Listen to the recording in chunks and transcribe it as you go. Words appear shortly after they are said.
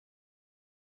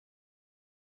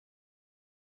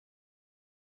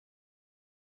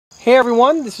Hey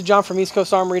everyone, this is John from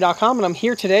EastCoastArmory.com, and I'm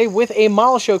here today with a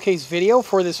model showcase video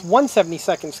for this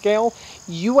 1/72nd scale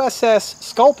USS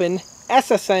Sculpin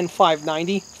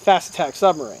SSN-590 fast attack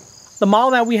submarine. The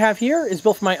model that we have here is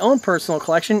built for my own personal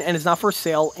collection and is not for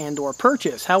sale and or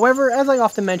purchase. However, as I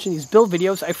often mention in these build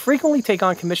videos, I frequently take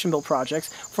on commission build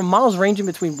projects from models ranging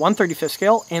between 1/35th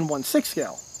scale and 1/6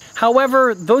 scale.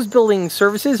 However, those building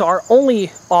services are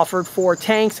only offered for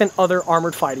tanks and other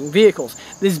armored fighting vehicles.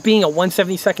 This being a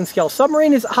 1/72nd scale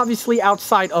submarine is obviously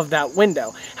outside of that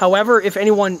window. However, if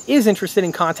anyone is interested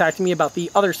in contacting me about the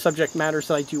other subject matters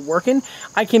that I do work in,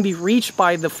 I can be reached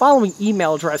by the following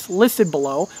email address listed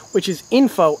below, which is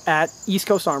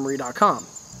info@eastcoastarmory.com.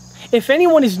 If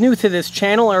anyone is new to this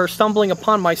channel or stumbling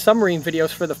upon my submarine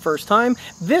videos for the first time,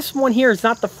 this one here is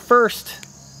not the first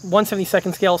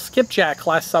 1/72nd scale Skipjack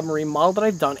class submarine model that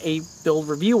I've done a build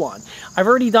review on. I've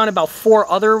already done about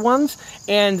 4 other ones,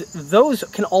 and those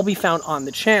can all be found on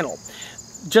the channel.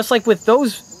 Just like with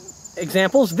those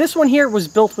examples, this one here was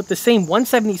built with the same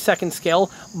 1/72nd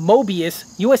scale Moebius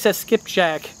USS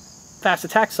Skipjack fast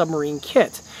attack submarine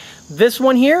kit. This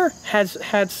one here has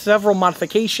had several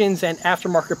modifications and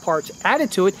aftermarket parts added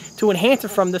to it to enhance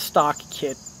it from the stock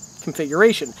kit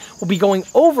configuration. We'll be going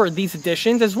over these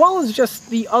additions as well as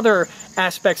just the other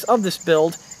aspects of this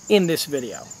build in this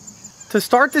video. To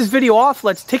start this video off,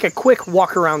 let's take a quick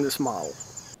walk around this model.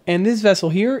 And this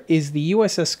vessel here is the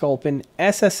USS Sculpin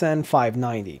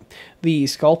SSN-590. The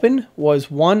Sculpin was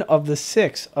one of the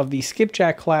 6 of the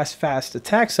Skipjack class fast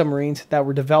attack submarines that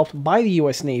were developed by the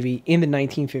US Navy in the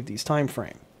 1950s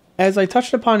timeframe. As I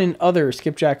touched upon in other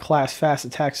Skipjack class fast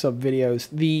attack sub videos,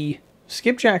 the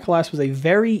Skipjack class was a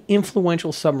very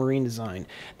influential submarine design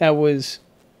that was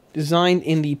designed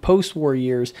in the post-war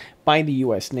years by the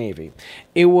US Navy.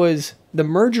 It was the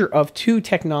merger of 2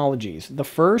 technologies. The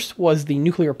first was the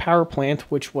nuclear power plant,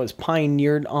 which was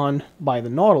pioneered on by the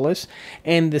Nautilus,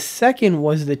 and the second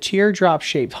was the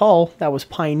teardrop-shaped hull that was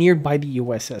pioneered by the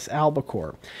USS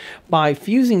Albacore. By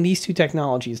fusing these 2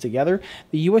 technologies together,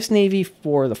 the US Navy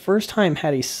for the first time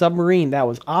had a submarine that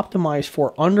was optimized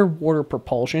for underwater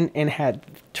propulsion and had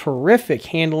terrific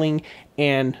handling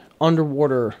and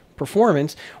underwater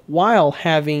performance while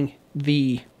having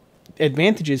the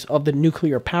advantages of the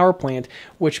nuclear power plant,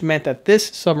 which meant that this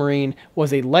submarine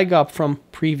was a leg up from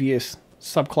previous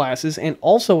subclasses and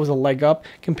also was a leg up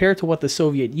compared to what the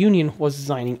Soviet Union was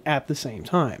designing at the same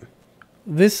time.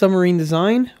 This submarine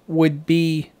design would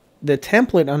be the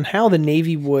template on how the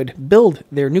Navy would build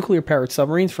their nuclear-powered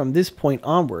submarines from this point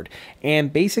onward.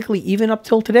 And basically, even up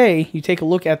till today, you take a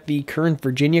look at the current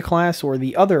Virginia class or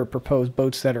the other proposed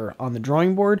boats that are on the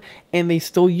drawing board, and they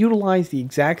still utilize the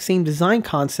exact same design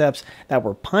concepts that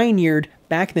were pioneered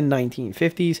back in the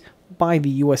 1950s by the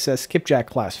USS Skipjack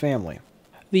class family.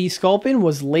 The Sculpin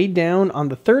was laid down on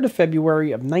the 3rd of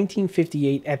February of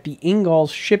 1958 at the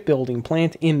Ingalls shipbuilding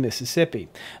plant in Mississippi.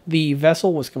 The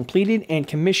vessel was completed and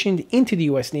commissioned into the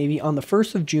U.S. Navy on the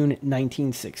 1st of June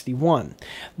 1961.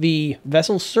 The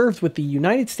vessel served with the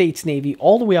United States Navy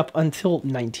all the way up until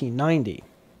 1990.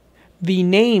 The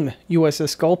name USS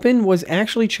Sculpin was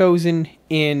actually chosen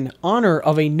in honor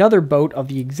of another boat of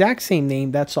the exact same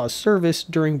name that saw service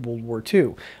during World War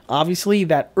II. Obviously,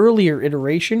 that earlier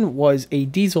iteration was a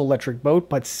diesel-electric boat,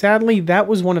 but sadly, that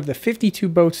was one of the 52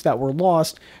 boats that were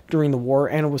lost during the war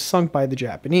and was sunk by the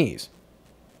Japanese.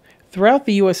 Throughout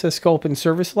the USS Sculpin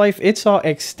service life, it saw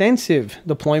extensive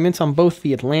deployments on both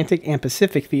the Atlantic and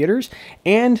Pacific theaters,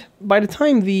 and by the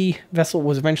time the vessel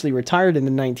was eventually retired in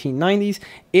the 1990s,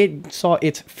 it saw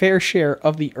its fair share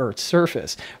of the Earth's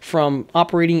surface, from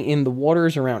operating in the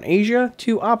waters around Asia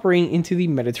to operating into the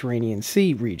Mediterranean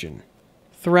Sea region.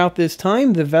 Throughout this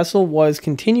time, the vessel was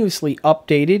continuously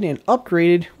updated and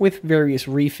upgraded with various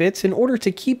refits in order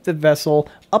to keep the vessel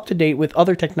up to date with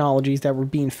other technologies that were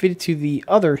being fitted to the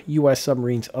other US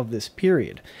submarines of this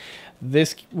period.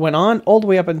 This went on all the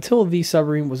way up until the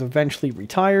submarine was eventually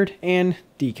retired and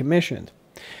decommissioned.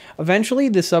 Eventually,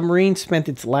 the submarine spent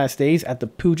its last days at the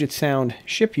Puget Sound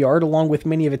shipyard along with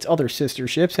many of its other sister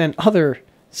ships and other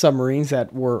submarines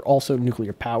that were also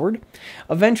nuclear powered.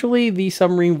 Eventually, the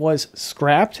submarine was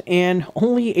scrapped and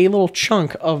only a little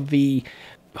chunk of the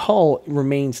hull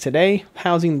remains today,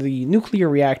 housing the nuclear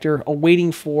reactor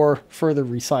awaiting for further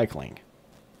recycling.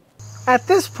 At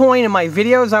this point in my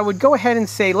videos, I would go ahead and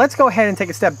say, let's go ahead and take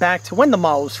a step back to when the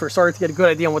model was first started to get a good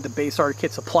idea on what the base starter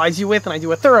kit supplies you with, and I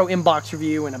do a thorough inbox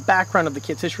review and a background of the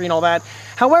kit's history and all that.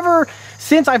 However,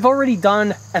 since I've already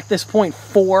done, at this point,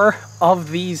 4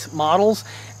 of these models,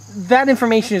 that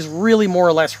information is really more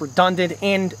or less redundant,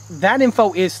 and that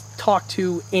info is talked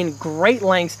to in great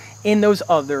lengths in those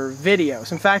other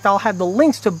videos. In fact, I'll have the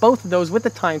links to both of those with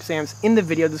the timestamps in the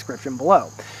video description below.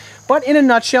 But in a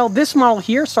nutshell, this model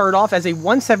here started off as a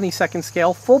 1/72nd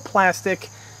scale full plastic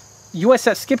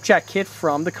USS Skipjack kit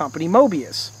from the company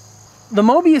Moebius. The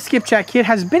Moebius Skipjack kit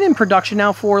has been in production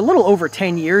now for a little over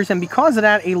 10 years, and because of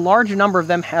that, a large number of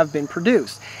them have been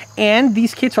produced. And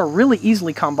these kits are really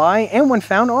easily come by, and when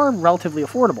found, are relatively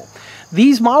affordable.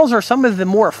 These models are some of the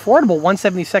more affordable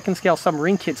 1/72nd scale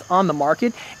submarine kits on the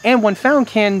market, and when found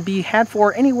can be had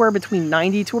for anywhere between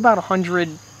 90 to about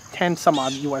 110 some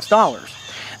odd US dollars.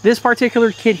 This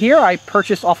particular kit here I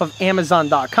purchased off of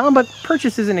Amazon.com, but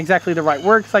purchase isn't exactly the right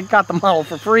word because I got the model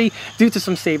for free due to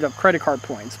some saved up credit card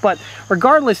points. But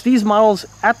regardless, these models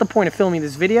at the point of filming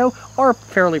this video are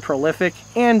fairly prolific,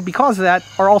 and because of that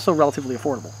are also relatively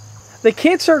affordable. The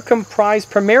kits are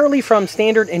comprised primarily from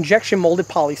standard injection molded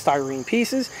polystyrene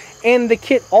pieces, and the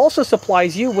kit also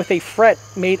supplies you with a fret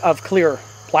made of clear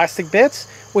plastic bits,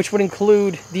 which would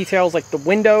include details like the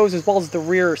windows as well as the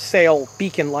rear sail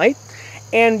beacon light.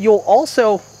 And you'll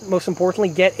also, most importantly,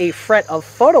 get a fret of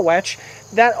photo etch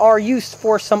that are used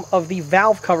for some of the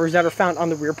valve covers that are found on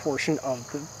the rear portion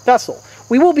of the vessel.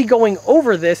 We will be going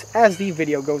over this as the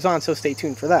video goes on, so stay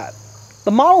tuned for that.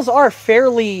 The models are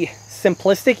fairly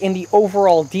simplistic in the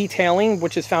overall detailing,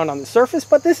 which is found on the surface,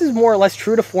 but this is more or less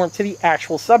true to form to the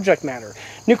actual subject matter.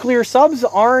 Nuclear subs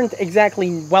aren't exactly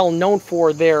well known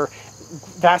for their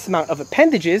vast amount of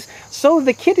appendages, so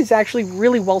the kit is actually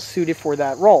really well suited for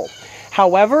that role.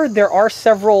 However, there are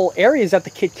several areas that the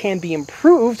kit can be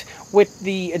improved with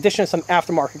the addition of some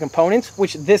aftermarket components,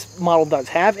 which this model does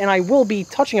have, and I will be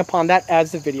touching upon that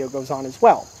as the video goes on as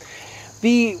well.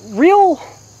 The real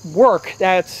work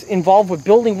that's involved with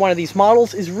building one of these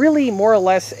models is really more or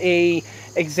less an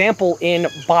example in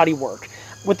bodywork.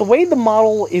 With the way the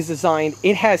model is designed,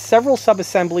 it has several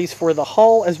sub-assemblies for the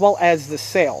hull as well as the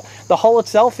sail. The hull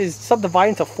itself is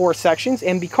subdivided into 4 sections,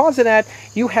 and because of that,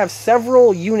 you have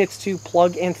several units to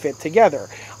plug and fit together.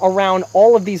 Around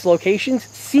all of these locations,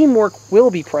 seam work will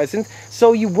be present,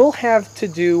 so you will have to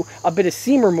do a bit of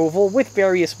seam removal with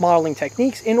various modeling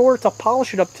techniques in order to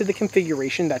polish it up to the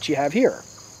configuration that you have here.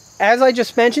 As I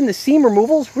just mentioned, the seam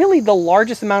removal is really the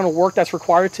largest amount of work that's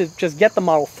required to just get the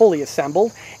model fully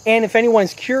assembled. And if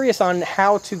anyone's curious on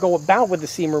how to go about with the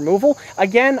seam removal,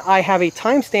 again, I have a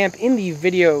timestamp in the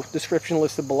video description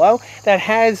listed below that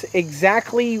has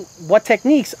exactly what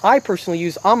techniques I personally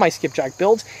use on my Skipjack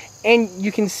builds, and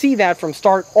you can see that from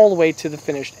start all the way to the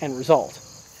finished end result.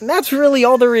 And that's really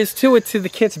all there is to it, to the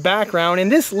kit's background,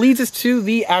 and this leads us to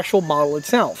the actual model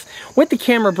itself. With the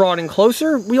camera brought in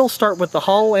closer, we'll start with the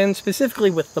hull and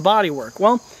specifically with the bodywork.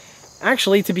 Well,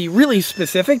 actually, to be really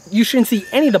specific, you shouldn't see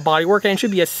any of the bodywork and it should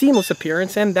be a seamless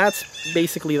appearance, and that's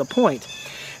basically the point.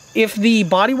 If the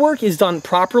bodywork is done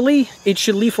properly, it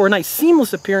should leave for a nice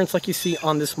seamless appearance like you see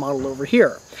on this model over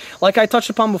here. Like I touched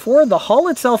upon before, the hull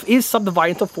itself is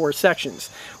subdivided into 4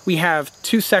 sections. We have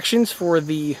 2 sections for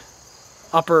the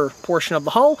upper portion of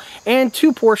the hull and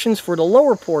 2 portions for the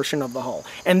lower portion of the hull,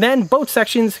 and then both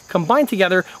sections combine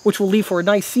together, which will leave for a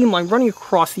nice seam line running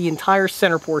across the entire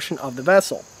center portion of the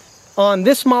vessel. On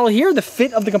this model here, the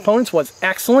fit of the components was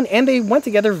excellent, and they went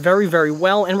together very, very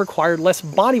well and required less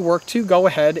bodywork to go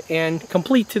ahead and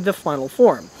complete to the final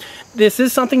form. This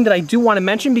is something that I do want to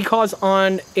mention because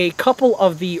on a couple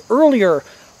of the earlier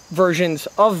versions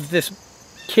of this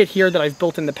kit here that I've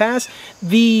built in the past,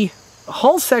 the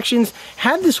hull sections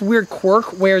had this weird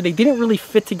quirk where they didn't really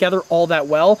fit together all that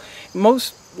well.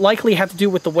 Most likely had to do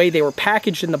with the way they were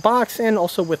packaged in the box and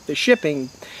also with the shipping.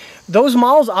 Those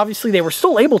models, obviously, they were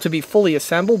still able to be fully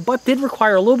assembled, but did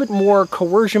require a little bit more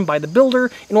coercion by the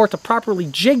builder in order to properly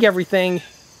jig everything,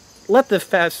 let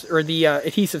the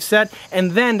adhesive set,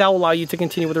 and then that will allow you to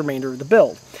continue with the remainder of the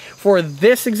build. For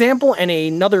this example and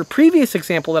another previous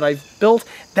example that I've built,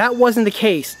 that wasn't the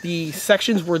case. The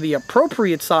sections were the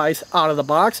appropriate size out of the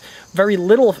box. Very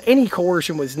little, if any,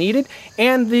 coercion was needed,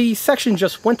 and the section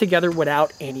just went together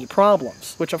without any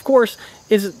problems, which of course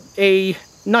is a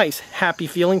nice, happy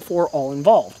feeling for all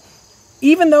involved.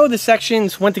 Even though the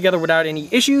sections went together without any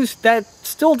issues, that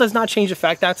still does not change the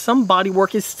fact that some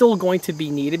bodywork is still going to be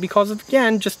needed because of,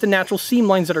 again, just the natural seam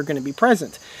lines that are going to be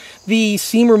present. The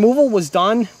seam removal was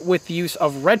done with the use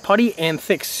of red putty and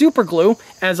thick super glue,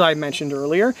 as I mentioned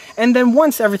earlier, and then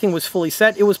once everything was fully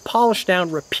set, it was polished down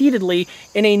repeatedly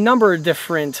in a number of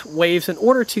different waves in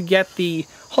order to get the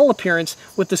hull appearance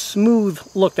with the smooth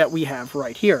look that we have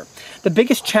right here. The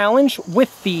biggest challenge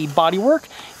with the bodywork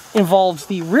involves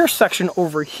the rear section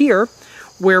over here,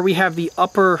 where we have the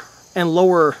upper and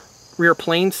lower rear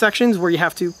plane sections where you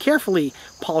have to carefully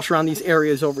polish around these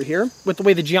areas over here. With the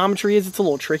way the geometry is, it's a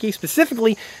little tricky,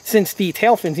 specifically since the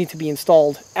tail fins need to be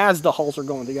installed as the hulls are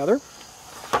going together.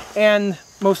 And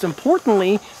most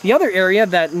importantly, the other area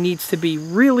that needs to be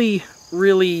really,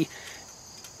 really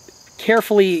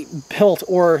carefully built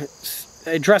or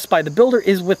addressed by the builder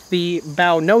is with the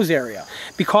bow nose area.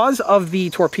 Because of the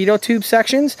torpedo tube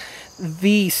sections,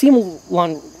 the seam will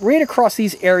run right across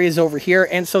these areas over here,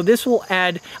 and so this will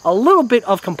add a little bit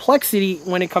of complexity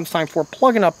when it comes time for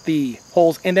plugging up the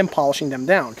holes and then polishing them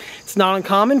down. It's not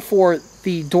uncommon for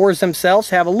the doors themselves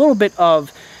to have a little bit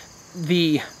of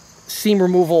the seam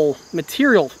removal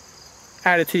material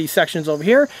added to these sections over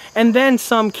here, and then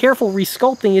some careful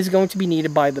resculpting is going to be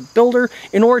needed by the builder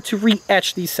in order to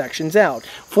re-etch these sections out.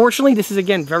 Fortunately, this is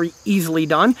again very easily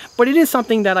done, but it is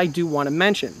something that I do want to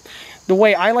mention. The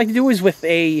way I like to do is with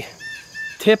a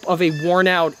tip of a worn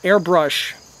out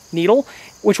airbrush needle,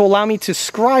 which will allow me to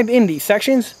scribe in these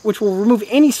sections, which will remove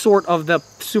any sort of the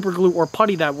super glue or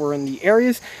putty that were in the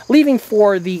areas, leaving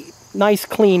for the nice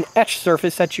clean etch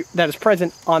surface that is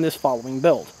present on this following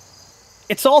build.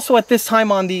 It's also at this time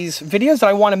on these videos that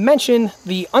I want to mention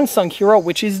the unsung hero,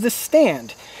 which is the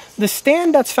stand. The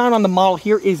stand that's found on the model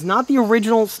here is not the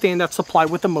original stand that's supplied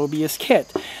with the Moebius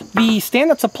kit. The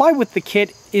stand that's supplied with the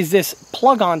kit is this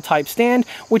plug-on type stand,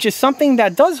 which is something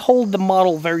that does hold the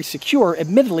model very secure,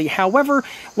 admittedly. However,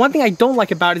 one thing I don't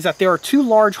like about it is that there are two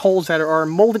large holes that are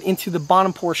molded into the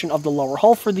bottom portion of the lower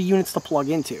hull for the units to plug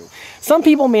into. Some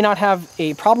people may not have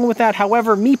a problem with that.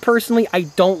 However, me personally, I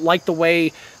don't like the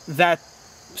way that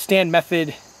stand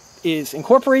method is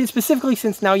incorporated, specifically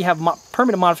since now you have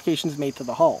permanent modifications made to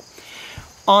the hull.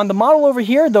 On the model over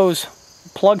here, those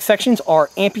plug sections are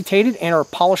amputated and are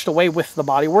polished away with the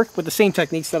bodywork with the same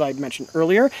techniques that I mentioned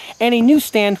earlier, and a new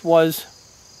stand was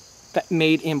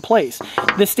made in place.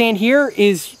 The stand here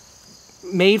is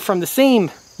made from the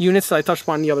same units that I touched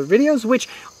upon in the other videos, which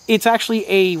it's actually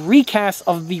a recast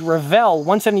of the Revell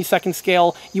 1/72nd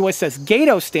scale USS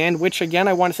Gato stand, which again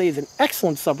I want to say is an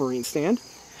excellent submarine stand.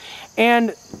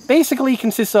 And basically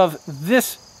consists of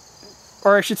this,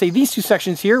 or I should say these two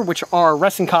sections here, which are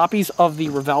resting copies of the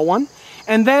Revell one.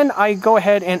 And then I go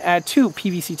ahead and add two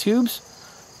PVC tubes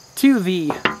to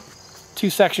the two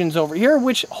sections over here,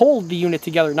 which hold the unit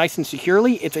together nice and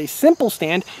securely. It's a simple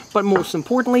stand, but most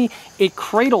importantly, it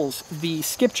cradles the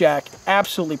skipjack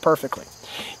absolutely perfectly.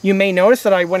 You may notice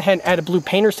that I went ahead and added blue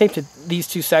painter's tape to these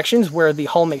two sections where the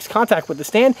hull makes contact with the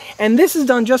stand, and this is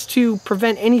done just to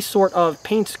prevent any sort of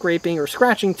paint scraping or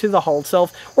scratching to the hull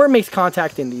itself where it makes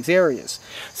contact in these areas.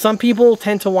 Some people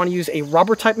tend to want to use a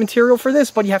rubber type material for this,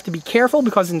 but you have to be careful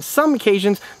because in some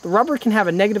occasions the rubber can have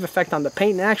a negative effect on the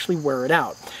paint and actually wear it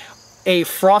out. A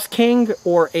Frost King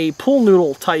or a pool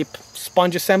noodle type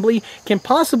sponge assembly can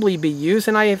possibly be used,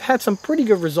 and I have had some pretty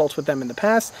good results with them in the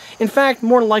past. In fact,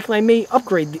 more than likely I may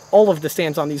upgrade all of the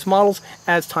stands on these models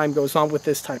as time goes on with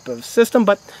this type of system,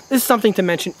 but this is something to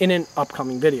mention in an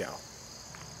upcoming video.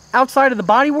 Outside of the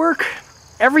bodywork,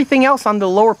 everything else on the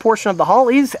lower portion of the hull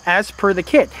is as per the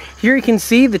kit. Here you can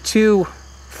see the two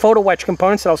photo etch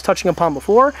components that I was touching upon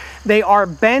before. They are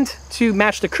bent to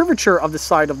match the curvature of the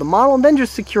side of the model and then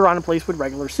just secure on in place with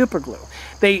regular super glue.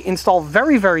 They install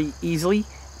very, very easily,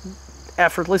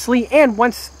 effortlessly, and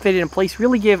once fitted in place,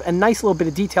 really give a nice little bit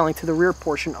of detailing to the rear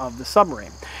portion of the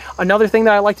submarine. Another thing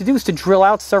that I like to do is to drill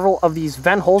out several of these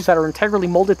vent holes that are integrally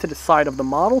molded to the side of the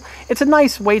model. It's a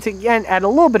nice way to, again, add a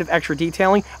little bit of extra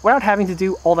detailing without having to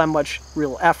do all that much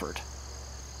real effort.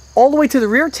 All the way to the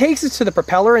rear takes us to the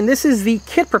propeller, and this is the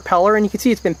kit propeller, and you can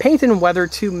see it's been painted and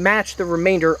weathered to match the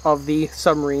remainder of the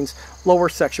submarine's lower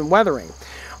section weathering.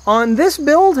 On this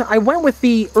build, I went with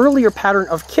the earlier pattern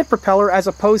of kit propeller as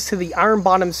opposed to the Iron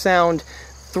Bottom Sound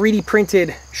 3D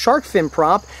printed shark fin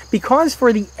prop because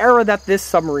for the era that this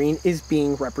submarine is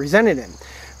being represented in.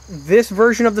 This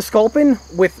version of the Sculpin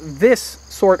with this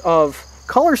sort of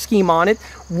color scheme on it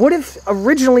would have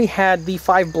originally had the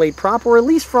 5-blade prop, or at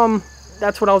least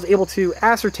that's what I was able to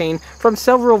ascertain from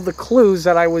several of the clues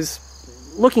that I was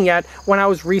looking at when I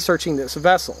was researching this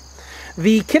vessel.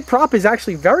 The kit prop is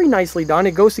actually very nicely done.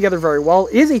 It goes together very well.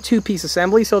 It is a two-piece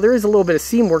assembly, so there is a little bit of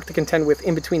seam work to contend with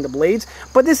in between the blades,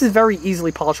 but this is very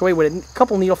easily polished away with a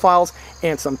couple needle files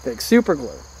and some thick super glue.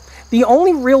 The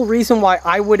only real reason why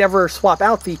I would ever swap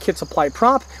out the kit supply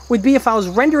prop would be if I was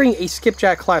rendering a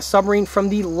Skipjack class submarine from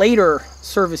the later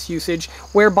service usage,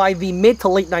 where by the mid to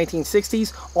late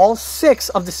 1960s, all 6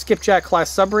 of the Skipjack class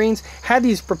submarines had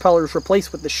these propellers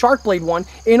replaced with the Shark Blade one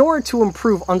in order to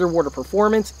improve underwater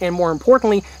performance and, more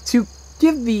importantly, to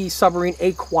give the submarine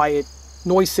a quiet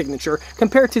noise signature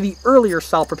compared to the earlier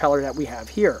style propeller that we have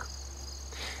here.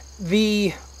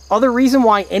 The Other reason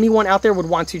why anyone out there would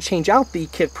want to change out the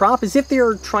kit prop is if they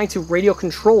are trying to radio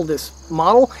control this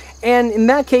model, and in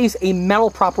that case a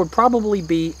metal prop would probably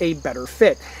be a better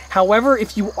fit. However,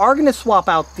 if you are going to swap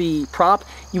out the prop,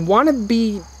 you want to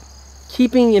be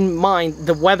keeping in mind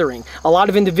the weathering. A lot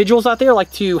of individuals out there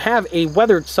like to have a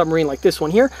weathered submarine like this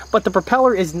one here, but the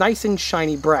propeller is nice and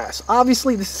shiny brass.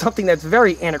 Obviously, this is something that's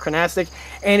very anachronistic,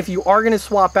 and if you are going to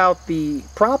swap out the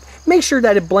prop, make sure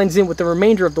that it blends in with the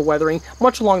remainder of the weathering,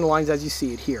 much along the lines as you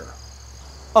see it here.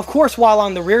 Of course, while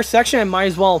on the rear section, I might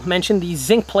as well mention the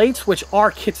zinc plates, which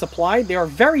are kit supplied. They are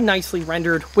very nicely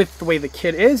rendered with the way the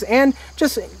kit is, and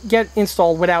just get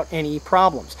installed without any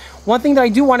problems. One thing that I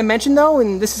do want to mention though,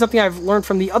 and this is something I've learned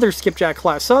from the other Skipjack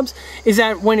class subs, is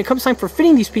that when it comes time for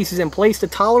fitting these pieces in place, the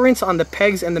tolerance on the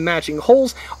pegs and the matching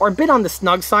holes are a bit on the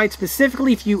snug side,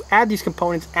 specifically if you add these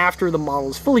components after the model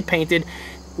is fully painted,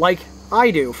 like I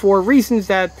do, for reasons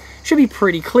that should be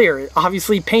pretty clear.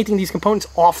 Obviously, painting these components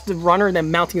off the runner and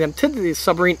then mounting them to the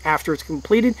submarine after it's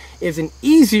completed is an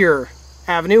easier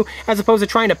avenue, as opposed to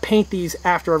trying to paint these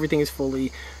after everything is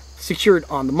fully secured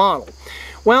on the model.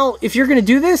 Well, if you're going to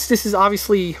do this, this is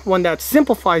obviously one that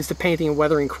simplifies the painting and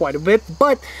weathering quite a bit,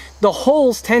 but the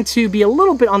holes tend to be a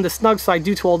little bit on the snug side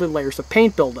due to all the layers of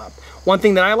paint buildup. One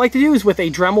thing that I like to do is with a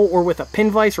Dremel or with a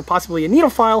pin vise or possibly a needle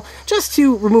file, just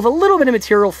to remove a little bit of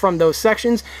material from those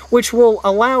sections, which will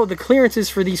allow the clearances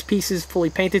for these pieces fully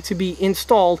painted to be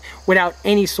installed without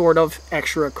any sort of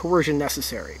extra coercion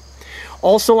necessary.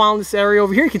 Also on this area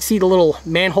over here, you can see the little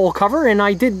manhole cover, and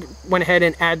I went ahead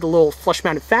and add the little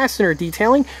flush-mounted fastener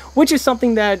detailing, which is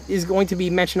something that is going to be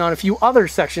mentioned on a few other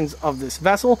sections of this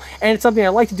vessel, and it's something I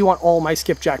like to do on all my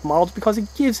Skipjack models because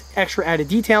it gives extra added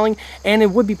detailing, and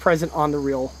it would be present on the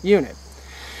real unit.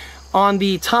 On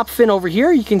the top fin over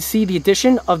here, you can see the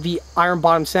addition of the iron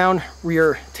bottom sound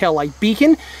rear taillight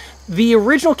beacon. The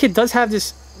original kit does have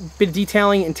this bit of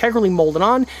detailing integrally molded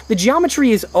on. The geometry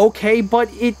is okay,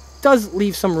 but it does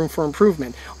leave some room for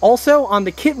improvement. Also, on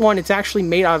the kit one, it's actually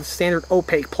made out of standard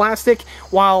opaque plastic,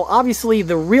 while obviously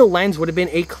the real lens would have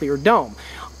been a clear dome.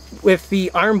 With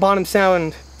the iron bottom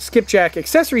sound Skipjack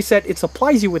accessory set it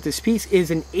supplies you with this piece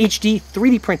is an HD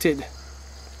 3D printed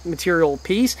material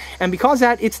piece, and because of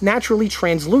that, it's naturally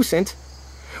translucent,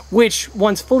 which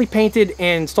once fully painted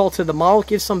and installed to the model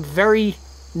gives some very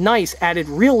nice added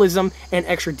realism and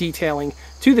extra detailing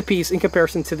to the piece in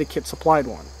comparison to the kit supplied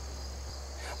one.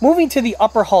 Moving to the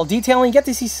upper hull detailing, you get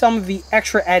to see some of the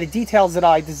extra added details that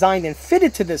I designed and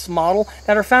fitted to this model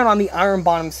that are found on the iron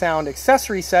bottom sound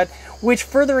accessory set, which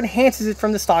further enhances it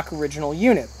from the stock original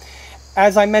unit.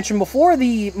 As I mentioned before,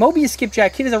 the Moebius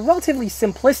Skipjack kit is a relatively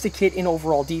simplistic kit in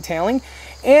overall detailing,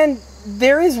 and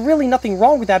there is really nothing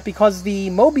wrong with that because the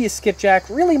Moebius Skipjack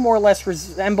really more or less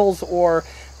resembles or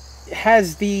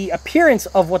has the appearance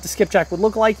of what the Skipjack would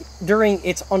look like during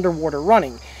its underwater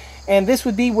running. And this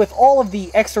would be with all of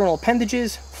the external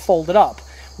appendages folded up.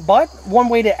 But one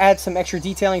way to add some extra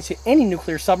detailing to any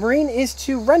nuclear submarine is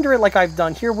to render it like I've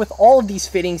done here with all of these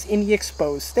fittings in the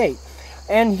exposed state.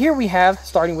 And here we have,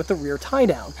 starting with the rear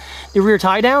tie-down. The rear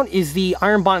tie-down is the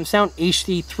iron bottom sound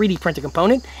HD 3D printed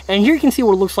component, and here you can see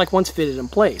what it looks like once fitted in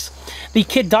place. The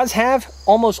kit does have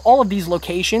almost all of these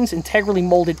locations integrally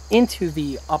molded into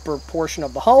the upper portion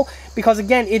of the hull, because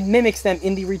again, it mimics them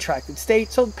in the retracted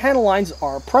state, so the panel lines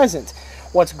are present.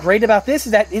 What's great about this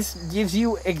is that this gives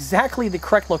you exactly the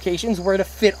correct locations where to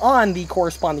fit on the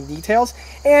corresponding details,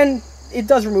 and it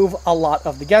does remove a lot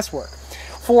of the guesswork.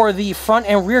 For the front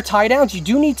and rear tie-downs, you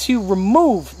do need to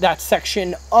remove that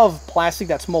section of plastic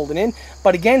that's molded in,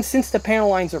 but again, since the panel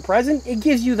lines are present, it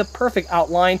gives you the perfect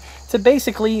outline to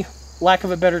basically, lack of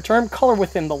a better term, color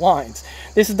within the lines.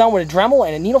 This is done with a Dremel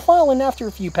and a needle file, and after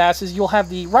a few passes, you'll have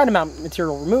the right amount of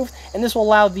material removed, and this will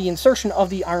allow the insertion of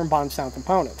the iron bottom sound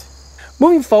component.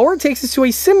 Moving forward takes us to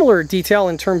a similar detail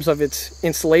in terms of its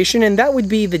installation, and that would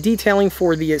be the detailing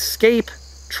for the escape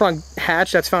trunk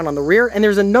hatch that's found on the rear, and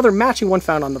there's another matching one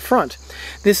found on the front.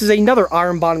 This is another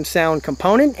iron bottom sound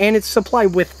component, and it's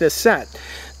supplied with this set.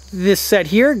 This set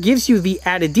here gives you the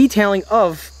added detailing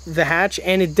of the hatch,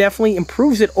 and it definitely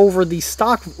improves it over the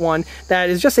stock one that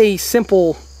is just a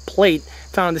simple plate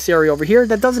found in this area over here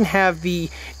that doesn't have the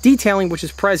detailing which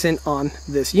is present on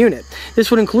this unit. This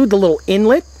would include the little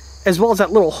inlet as well as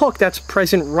that little hook that's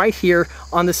present right here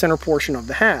on the center portion of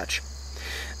the hatch.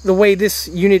 The way this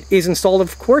unit is installed,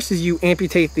 of course, is you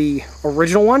amputate the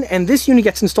original one, and this unit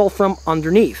gets installed from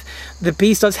underneath. The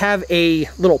piece does have a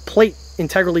little plate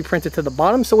integrally printed to the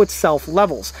bottom, so it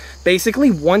self-levels. Basically,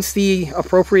 once the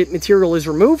appropriate material is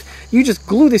removed, you just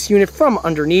glue this unit from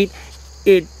underneath.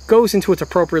 It goes into its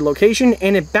appropriate location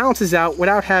and it bounces out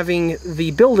without having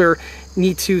the builder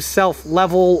need to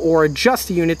self-level or adjust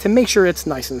the unit to make sure it's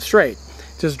nice and straight.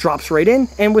 It just drops right in,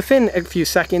 and within a few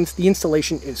seconds the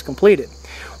installation is completed.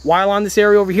 While on this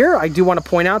area over here, I do want to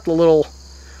point out the little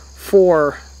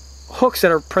 4 hooks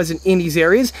that are present in these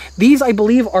areas. These, I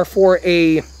believe, are for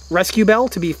a rescue bell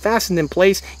to be fastened in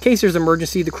place in case there's an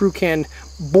emergency. The crew can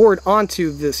board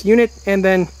onto this unit and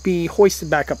then be hoisted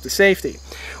back up to safety.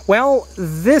 Well,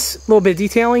 this little bit of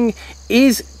detailing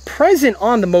is present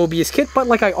on the Moebius kit, but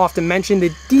like I often mention,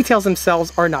 the details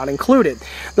themselves are not included.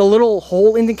 The little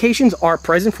hole indications are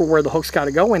present for where the hooks got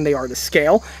to go, and they are to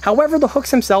scale. However, the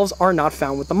hooks themselves are not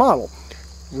found with the model.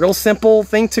 Real simple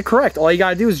thing to correct. All you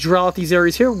got to do is drill out these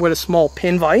areas here with a small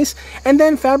pin vise and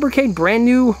then fabricate brand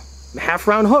new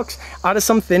half-round hooks out of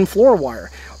some thin floor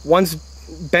wire. Once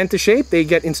bent to shape, they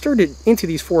get inserted into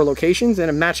these 4 locations and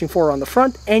a matching 4 on the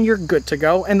front, and you're good to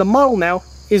go. And the model now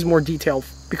is more detailed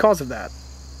because of that.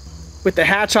 With the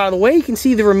hatch out of the way, you can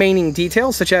see the remaining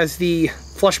details, such as the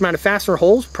flush-mounted fastener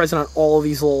holes present on all of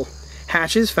these little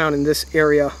hatches found in this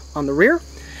area on the rear.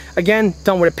 Again,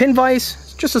 done with a pin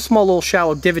vise, just a small little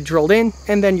shallow divot drilled in,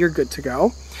 and then you're good to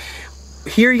go.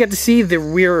 Here you get to see the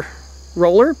rear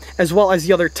roller, as well as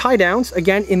the other tie downs,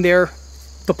 again in their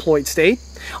deployed state.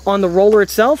 On the roller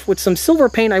itself, with some silver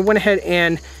paint, I went ahead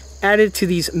and added to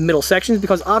these middle sections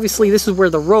because obviously this is where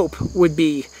the rope would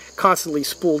be constantly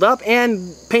spooled up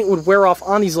and paint would wear off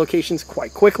on these locations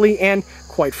quite quickly and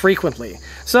quite frequently.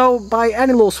 So by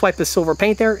adding a little swipe of silver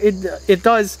paint there, it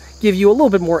does give you a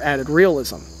little bit more added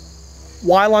realism.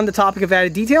 While on the topic of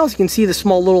added details, you can see the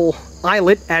small little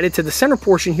eyelet added to the center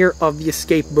portion here of the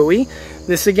escape buoy.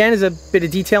 This again is a bit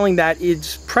of detailing that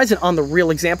is present on the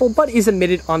real example but is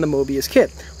omitted on the Moebius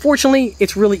kit. Fortunately,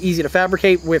 it's really easy to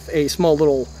fabricate with a small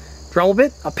little Dremel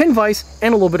bit, a pin vise,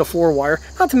 and a little bit of floor wire,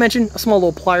 not to mention a small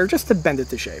little plier just to bend it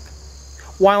to shape.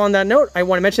 While on that note, I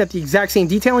want to mention that the exact same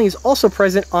detailing is also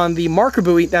present on the marker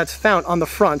buoy that's found on the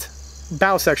front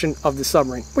bow section of the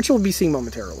submarine, which you'll be seeing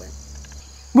momentarily.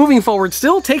 Moving forward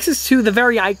still takes us to the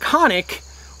very iconic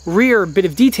rear bit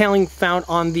of detailing found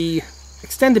on the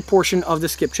extended portion of the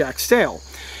Skipjack sail.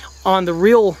 On the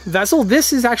real vessel,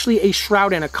 this is actually a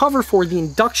shroud and a cover for the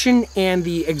induction and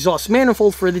the exhaust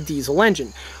manifold for the diesel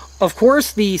engine. Of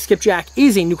course, the Skipjack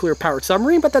is a nuclear-powered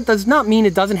submarine, but that does not mean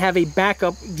it doesn't have a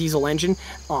backup diesel engine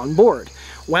on board.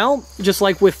 Well, just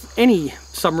like with any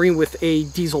submarine with a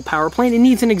diesel power plant, it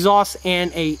needs an exhaust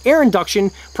and an air induction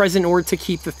present in order to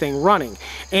keep the thing running.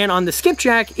 And on the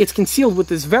Skipjack, it's concealed with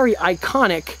this very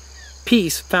iconic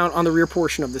piece found on the rear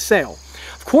portion of the sail.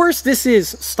 Of course, this is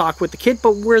stock with the kit,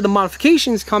 but where the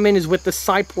modifications come in is with the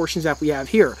side portions that we have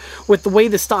here. With the way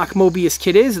the stock Moebius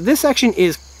kit is, this section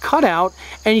is cut out,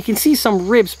 and you can see some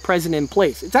ribs present in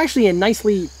place. It's actually a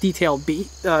nicely detailed bit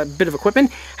of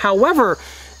equipment. However,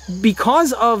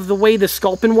 because of the way the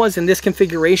Sculpin was in this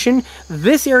configuration,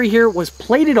 this area here was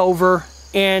plated over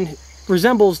and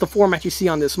resembles the format you see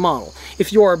on this model.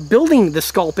 If you are building the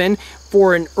Sculpin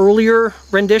for an earlier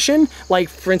rendition, like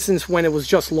for instance when it was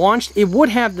just launched, it would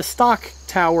have the stock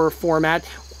tower format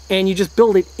and you just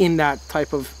build it in that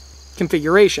type of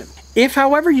configuration. If,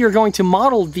 however, you're going to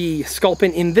model the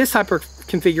Sculpin in this type of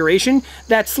configuration,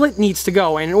 that slit needs to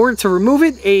go, and in order to remove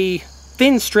it, a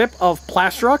thin strip of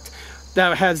Plastruct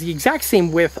that has the exact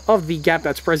same width of the gap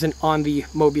that's present on the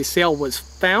Moebius sail was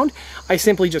found. I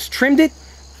simply just trimmed it,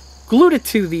 glued it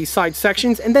to the side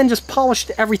sections, and then just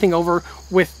polished everything over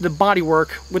with the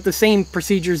bodywork with the same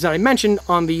procedures that I mentioned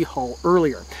on the hull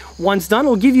earlier. Once done,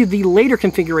 it'll give you the later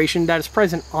configuration that is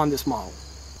present on this model.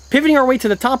 Pivoting our way to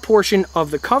the top portion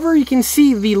of the cover, you can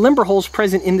see the limber holes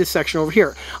present in this section over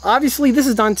here. Obviously, this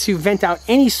is done to vent out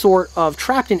any sort of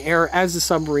trapped in air as the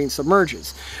submarine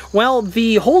submerges. Well,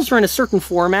 the holes are in a certain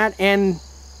format and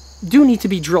do need to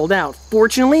be drilled out.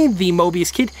 Fortunately, the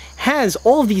Moebius kit has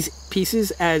all of these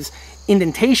pieces as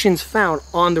indentations found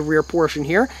on the rear portion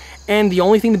here, and the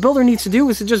only thing the builder needs to do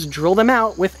is to just drill them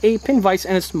out with a pin vise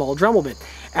and a small Dremel bit.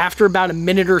 After about a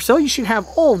minute or so, you should have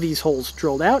all of these holes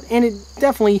drilled out, and it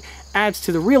definitely adds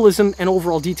to the realism and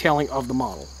overall detailing of the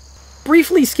model.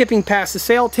 Briefly skipping past the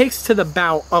sail takes to the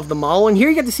bow of the model, and here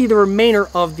you get to see the remainder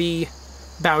of the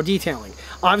bow detailing.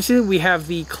 Obviously, we have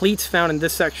the cleats found in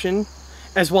this section,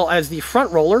 as well as the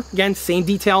front roller. Again, same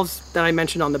details that I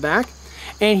mentioned on the back.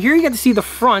 And here you get to see the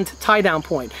front tie-down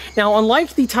point. Now,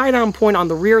 unlike the tie-down point on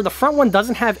the rear, the front one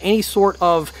doesn't have any sort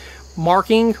of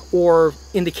marking or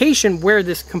indication where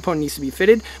this component needs to be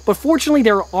fitted, but fortunately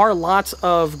there are lots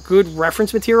of good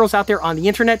reference materials out there on the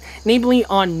internet, namely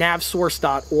on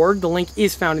navsource.org. The link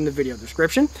is found in the video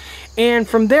description, and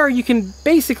from there you can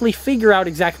basically figure out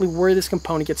exactly where this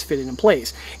component gets fitted in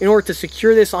place. In order to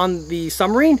secure this on the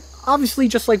submarine, obviously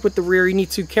just like with the rear, you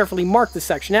need to carefully mark this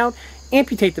section out,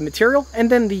 amputate the material, and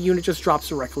then the unit just drops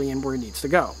directly in where it needs to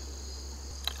go.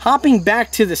 Hopping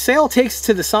back to the sail takes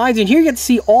to the sides, and here you get to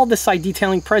see all the side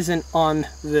detailing present on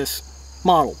this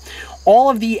model.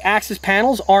 All of the axis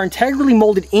panels are integrally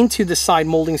molded into the side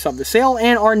moldings of the sail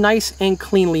and are nice and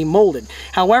cleanly molded.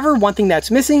 However, one thing that's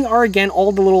missing are again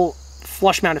all the little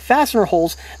flush mounted fastener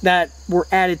holes that were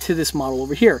added to this model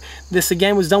over here. This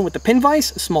again was done with the pin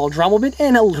vise, a small Dremel bit,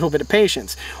 and a little bit of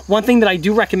patience. One thing that I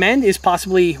do recommend is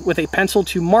possibly with a pencil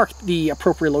to mark the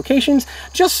appropriate locations,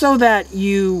 just so that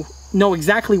you know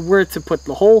exactly where to put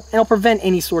the hole, and it'll prevent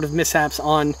any sort of mishaps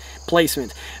on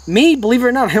placement. Me, believe it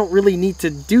or not, I don't really need to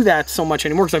do that so much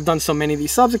anymore because I've done so many of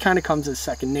these subs, it kind of comes as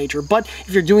second nature. But if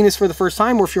you're doing this for the first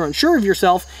time, or if you're unsure of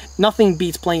yourself, nothing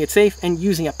beats playing it safe and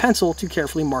using a pencil to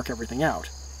carefully mark everything out.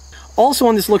 Also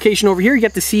on this location over here, you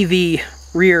get to see the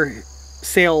rear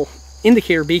sail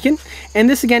indicator beacon, and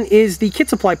this again is the kit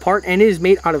supply part, and it is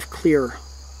made out of clear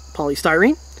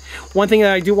polystyrene. One thing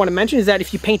that I do want to mention is that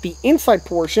if you paint the inside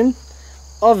portion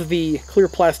of the clear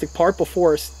plastic part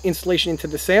before installation into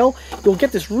the sail, you'll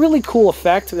get this really cool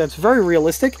effect that's very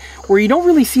realistic, where you don't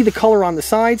really see the color on the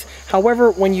sides.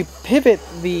 However, when you pivot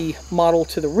the model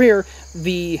to the rear,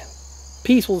 the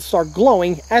piece will start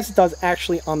glowing as it does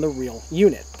actually on the real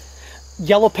unit.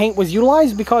 Yellow paint was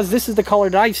utilized because this is the color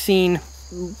that I've seen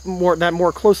that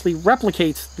more closely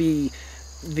replicates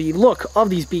the look of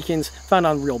these beacons found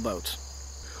on real boats.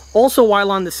 Also,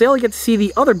 while on the sail, you get to see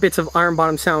the other bits of iron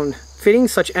bottom sound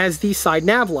fittings, such as the side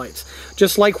nav lights.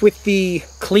 Just like with the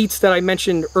cleats that I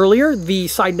mentioned earlier, the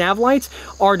side nav lights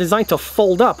are designed to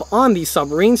fold up on these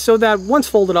submarines so that once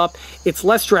folded up, it's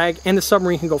less drag and the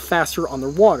submarine can go faster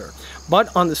underwater.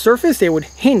 But on the surface, they would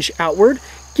hinge outward,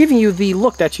 giving you the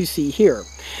look that you see here.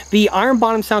 The iron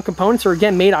bottom sound components are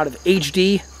again made out of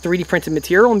HD 3D printed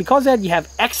material, and because of that, you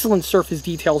have excellent surface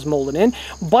details molded in,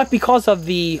 but because of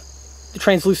the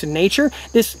translucent nature,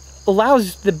 this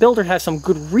allows the builder to have some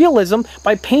good realism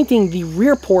by painting the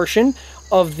rear portion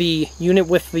of the unit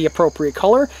with the appropriate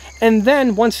color, and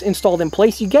then once installed in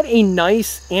place, you get a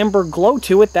nice amber glow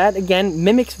to it that again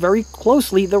mimics very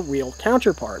closely the real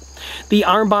counterpart. The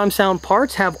iron bottom sound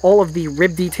parts have all of the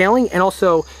rib detailing and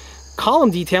also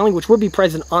column detailing, which would be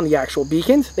present on the actual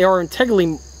beacons. They are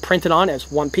integrally printed on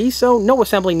as one piece, so no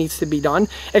assembly needs to be done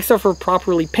except for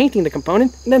properly painting the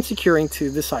component and then securing to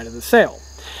the side of the sail.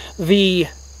 The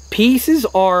pieces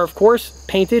are of course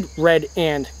painted red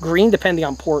and green depending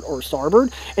on port or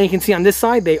starboard, and you can see on this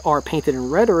side they are painted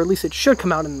in red, or at least it should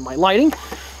come out in my lighting,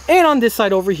 and on this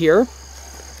side over here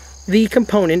the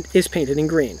component is painted in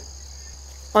green.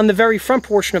 On the very front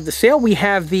portion of the sail we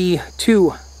have the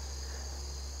two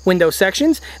window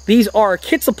sections. These are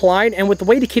kit supplied, and with the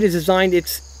way the kit is designed,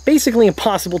 it's basically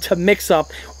impossible to mix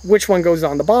up which one goes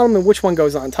on the bottom and which one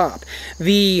goes on top.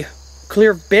 The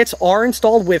clear bits are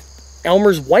installed with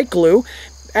Elmer's white glue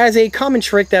as a common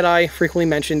trick that I frequently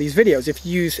mention in these videos. If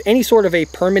you use any sort of a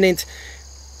permanent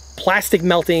plastic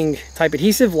melting type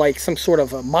adhesive like some sort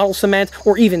of a model cement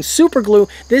or even super glue,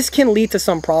 this can lead to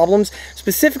some problems.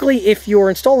 Specifically, if you're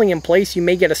installing in place, you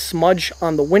may get a smudge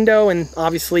on the window, and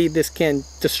obviously this can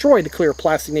destroy the clear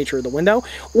plastic nature of the window.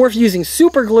 Or if you're using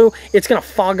super glue, it's going to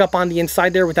fog up on the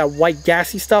inside there with that white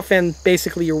gassy stuff, and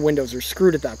basically your windows are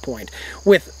screwed at that point.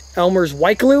 With Elmer's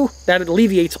white glue, that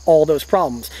alleviates all those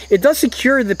problems. It does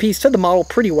secure the piece to the model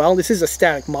pretty well. This is a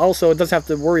static model, so it doesn't have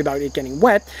to worry about it getting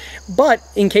wet, but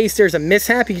in case there's a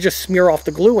mishap, you can just smear off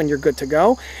the glue and you're good to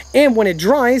go. And when it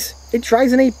dries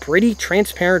in a pretty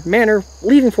transparent manner,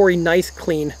 leaving for a nice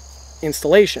clean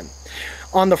installation.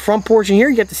 On the front portion here,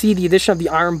 you get to see the addition of the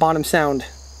iron bottom sound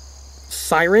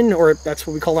siren, or that's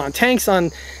what we call it on tanks.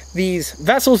 On these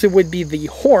vessels it would be the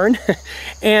horn,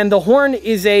 and the horn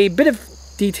is a bit of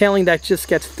detailing that just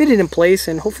gets fitted in place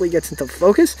and hopefully gets into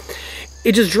focus.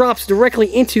 It just drops directly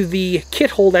into the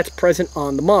kit hole that's present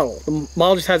on the model. The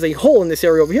model just has a hole in this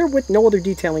area over here with no other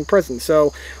detailing present,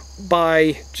 so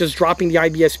by just dropping the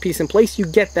IBS piece in place, you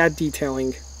get that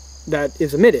detailing that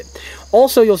is emitted.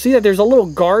 Also, you'll see that there's a little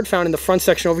guard found in the front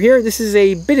section over here. This is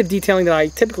a bit of detailing that I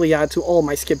typically add to all of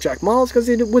my Skipjack models because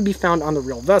it would be found on the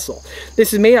real vessel.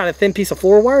 This is made on a thin piece of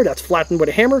floor wire that's flattened with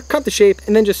a hammer, cut the shape,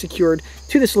 and then just secured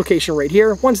to this location right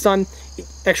here. Once done,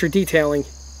 extra detailing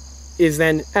is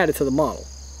then added to the model.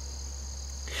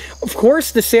 Of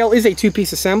course, the sail is a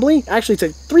 2-piece assembly. Actually, it's a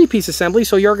 3-piece assembly,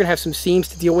 so you're going to have some seams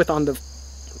to deal with on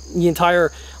the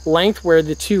entire length where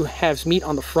the two halves meet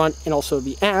on the front and also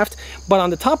the aft. But on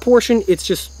the top portion, it's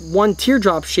just one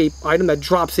teardrop shaped item that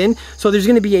drops in. So there's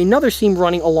going to be another seam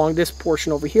running along this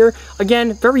portion over here.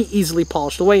 Again, very easily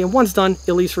polished away, and once done,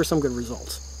 it leaves for some good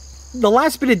results. The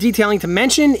last bit of detailing to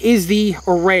mention is the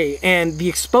array, and the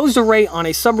exposed array on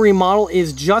a submarine model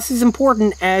is just as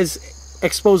important as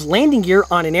exposed landing gear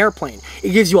on an airplane.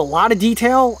 It gives you a lot of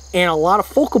detail and a lot of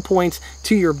focal points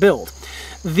to your build.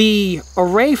 The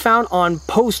array found on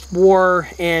post-war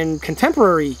and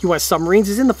contemporary U.S. submarines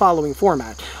is in the following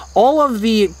format. All of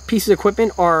the pieces of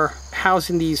equipment are housed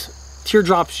in these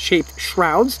teardrop-shaped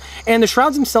shrouds, and the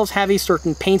shrouds themselves have a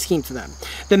certain paint scheme to them.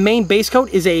 The main base coat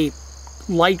is a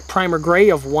light primer gray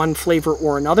of one flavor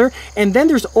or another, and then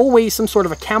there's always some sort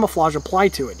of a camouflage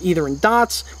applied to it, either in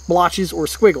dots, blotches, or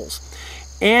squiggles.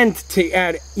 And to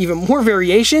add even more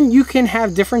variation, you can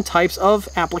have different types of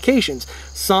applications.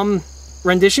 Some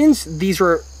renditions, these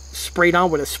are sprayed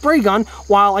on with a spray gun,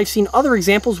 while I've seen other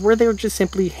examples where they're just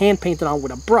simply hand painted on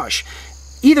with a brush.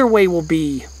 Either way will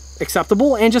be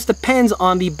acceptable, and just depends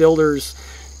on the builder's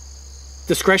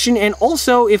discretion, and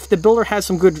also if the builder has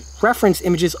some good reference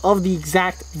images of the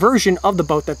exact version of the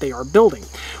boat that they are building.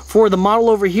 For the model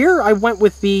over here, I went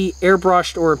with the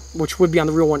airbrushed, or which would be on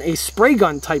the real one, a spray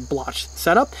gun type blotch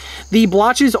setup. The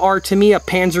blotches are to me a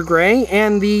Panzer gray,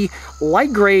 and the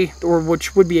light gray, or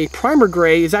which would be a primer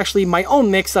gray, is actually my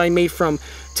own mix that I made from,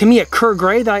 to me, a Kerr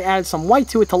gray that I added some white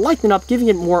to it to lighten it up, giving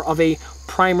it more of a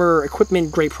primer,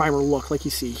 equipment gray primer look like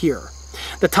you see here.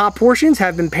 The top portions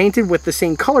have been painted with the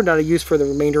same color that I used for the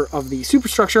remainder of the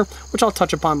superstructure, which I'll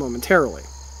touch upon momentarily.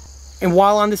 And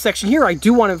while on this section here, I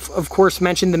do want to, of course,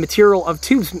 mention the material of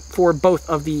tubes for both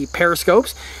of the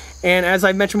periscopes. And as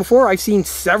I mentioned before, I've seen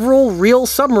several real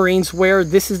submarines where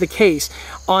this is the case.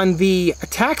 On the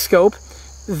attack scope,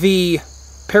 the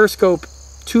periscope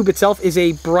tube itself is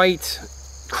a bright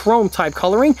chrome type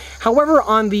coloring. However,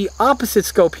 on the opposite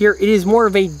scope here, it is more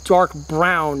of a dark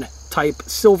brown type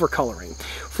silver coloring.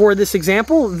 For this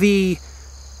example, the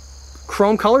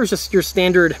chrome color is just your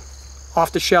standard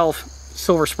off-the-shelf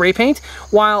silver spray paint,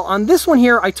 while on this one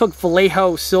here I took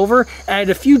Vallejo silver, added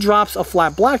a few drops of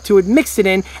flat black to it, mixed it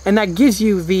in, and that gives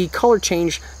you the color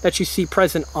change that you see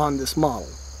present on this model.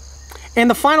 And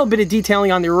the final bit of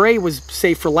detailing on the array was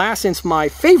saved for last, since my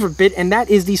favorite bit, and that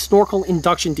is the snorkel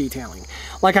induction detailing.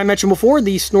 Like I mentioned before,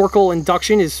 the snorkel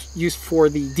induction is used for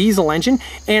the diesel engine,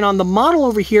 and on the model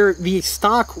over here, the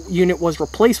stock unit was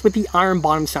replaced with the iron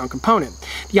bottom sound component.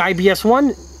 The IBS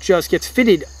one just gets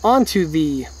fitted onto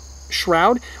the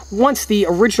shroud once the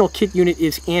original kit unit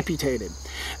is amputated.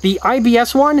 The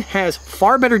IBS one has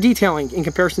far better detailing in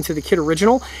comparison to the kit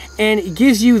original, and it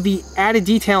gives you the added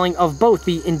detailing of both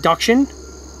the induction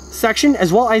section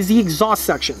as well as the exhaust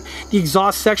section. The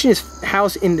exhaust section is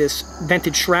housed in this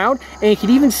vented shroud, and you can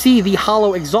even see the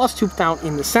hollow exhaust tube found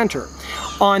in the center.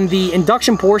 On the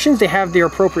induction portions, they have their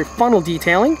appropriate funnel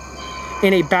detailing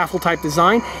in a baffle type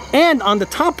design, and on the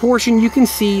top portion you can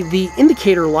see the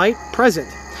indicator light present.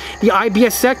 The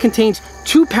IBS set contains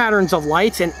two patterns of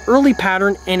lights, an early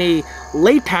pattern and a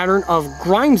late pattern of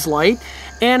Grimes light,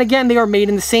 and again they are made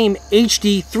in the same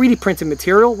HD 3D printed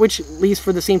material, which leaves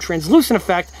for the same translucent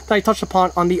effect that I touched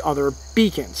upon on the other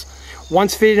beacons.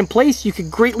 Once fitted in place, you can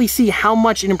greatly see how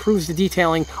much it improves the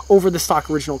detailing over the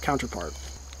stock original counterpart.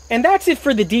 And that's it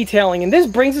for the detailing, and this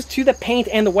brings us to the paint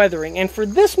and the weathering. And for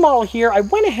this model here, I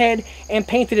went ahead and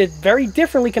painted it very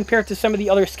differently compared to some of the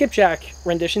other Skipjack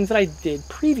renditions that I did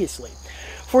previously.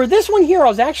 For this one here, I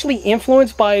was actually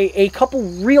influenced by a couple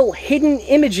real hidden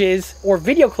images or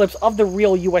video clips of the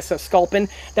real USS Sculpin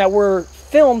that were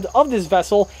filmed of this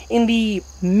vessel in the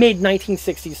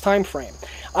mid-1960s time frame.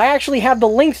 I actually have the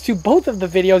links to both of the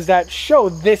videos that show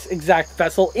this exact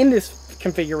vessel in this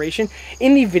configuration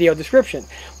in the video description.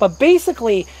 But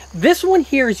basically, this one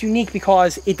here is unique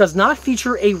because it does not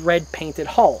feature a red painted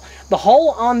hull. The hull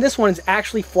on this one is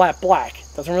actually flat black.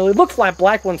 Doesn't really look flat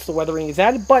black once the weathering is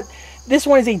added, but this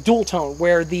one is a dual tone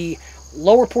where the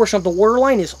lower portion of the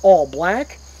waterline is all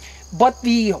black, but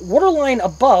the waterline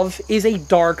above is a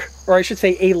dark, or I should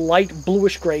say a light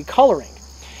bluish gray coloring.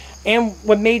 And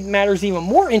what made matters even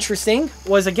more interesting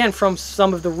was, again, from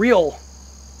some of the real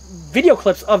video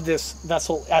clips of this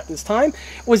vessel at this time,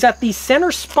 was that the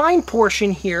center spine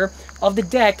portion here of the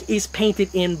deck is painted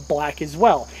in black as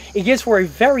well. It gives for a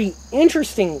very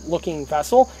interesting looking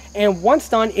vessel, and once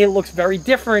done it looks very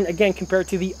different again compared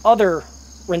to the other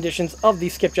renditions of the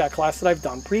Skipjack class that I've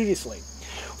done previously.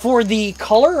 For the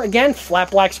color, again,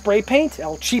 flat black spray paint,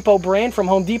 El Cheapo brand from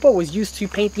Home Depot, was used to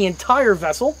paint the entire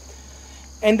vessel.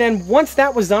 And then once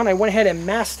that was done, I went ahead and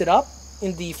masked it up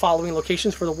in the following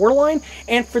locations for the waterline.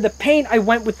 And for the paint, I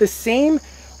went with the same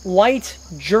light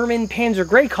German Panzer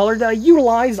Gray color that I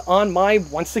utilized on my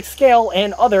 1/6 scale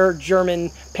and other German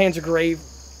Panzer Gray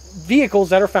vehicles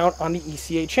that are found on the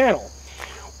ECA channel.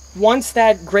 Once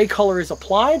that gray color is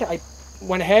applied, I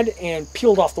went ahead and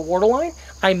peeled off the waterline.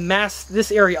 I masked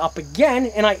this area up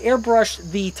again, and I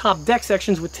airbrushed the top deck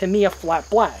sections with Tamiya Flat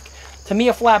Black.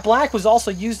 Tamiya Flat Black was also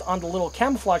used on the little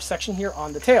camouflage section here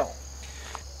on the tail.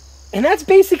 And that's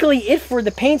basically it for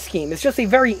the paint scheme. It's just a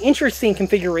very interesting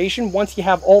configuration once you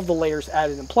have all of the layers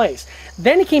added in place.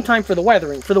 Then it came time for the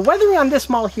weathering. For the weathering on this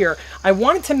model here, I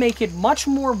wanted to make it much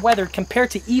more weathered compared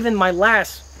to even my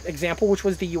last example, which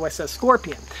was the USS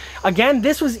Scorpion. Again,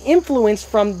 this was influenced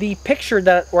from the picture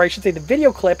that, or I should say the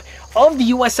video clip of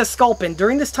the USS Sculpin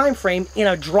during this time frame in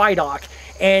a dry dock.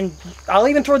 And I'll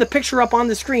even throw the picture up on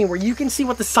the screen where you can see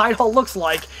what the side hull looks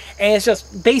like. And it's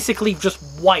just basically just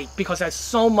white because it has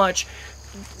so much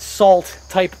salt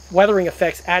type weathering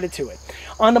effects added to it.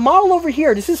 On the model over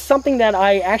here, this is something that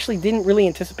I actually didn't really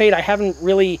anticipate. I haven't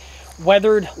really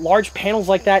weathered large panels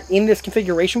like that in this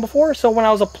configuration before. So when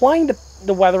I was applying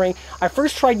the weathering, I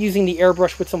first tried using the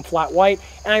airbrush with some flat white,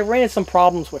 and I ran into some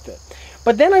problems with it.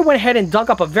 But then I went ahead and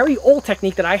dug up a very old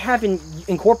technique that I haven't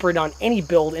incorporated on any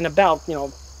build in about,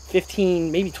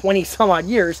 15, maybe 20 some odd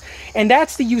years, and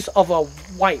that's the use of a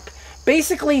wipe.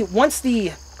 Basically, once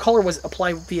the color was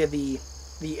applied via the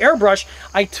airbrush,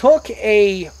 I took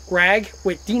a rag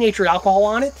with denatured alcohol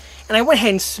on it, and I went ahead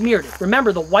and smeared it.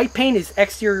 Remember, the white paint is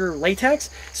exterior latex,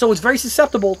 so it's very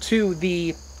susceptible to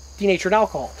the denatured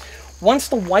alcohol. Once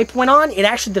the wipe went on, it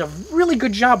actually did a really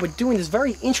good job with doing this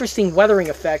very interesting weathering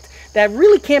effect that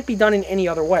really can't be done in any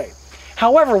other way.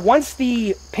 However, once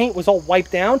the paint was all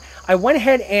wiped down, I went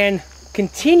ahead and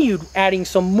continued adding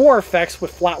some more effects with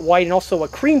flat white and also a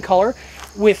cream color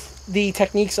with the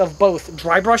techniques of both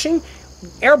dry brushing,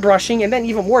 airbrushing, and then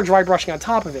even more dry brushing on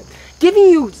top of it, giving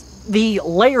you the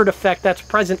layered effect that's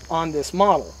present on this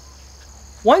model.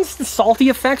 Once the salty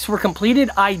effects were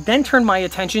completed, I then turned my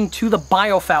attention to the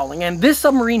biofouling, and this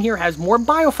submarine here has more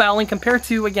biofouling compared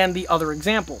to, again, the other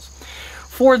examples.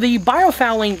 For the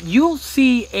biofouling, you'll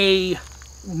see a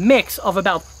mix of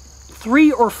about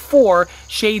 3 or 4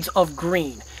 shades of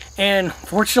green. And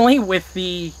fortunately, with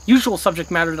the usual subject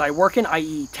matter that I work in,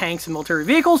 i.e. tanks and military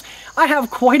vehicles, I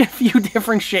have quite a few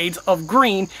different shades of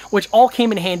green, which all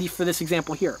came in handy for this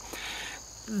example here.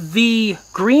 The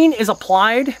green is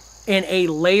applied in a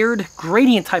layered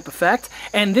gradient type effect,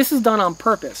 and this is done on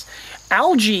purpose.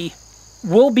 Algae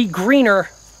will be greener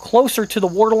closer to the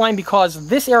waterline because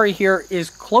this area here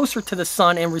is closer to the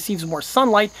sun and receives more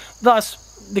sunlight, thus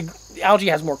the algae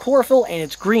has more chlorophyll and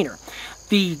it's greener.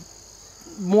 The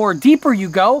more deeper you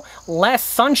go, less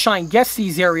sunshine gets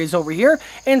these areas over here,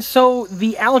 and so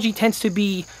the algae tends to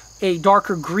be a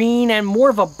darker green and more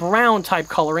of a brown type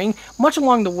coloring, much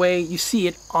along the way you see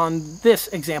it on this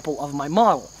example of my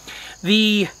model.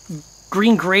 The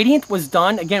green gradient was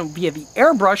done, again, via the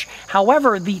airbrush.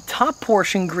 However, the top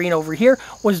portion green over here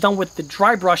was done with the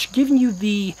dry brush, giving you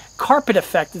the carpet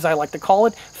effect, as I like to call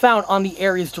it, found on the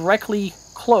areas directly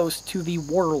close to the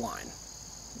waterline.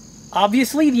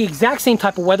 Obviously, the exact same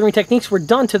type of weathering techniques were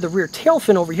done to the rear tail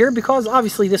fin over here because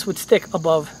obviously this would stick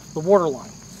above the waterline.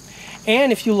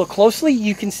 And if you look closely,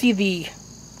 you can see the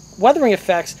weathering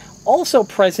effects also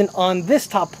present on this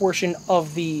top portion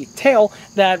of the tail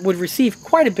that would receive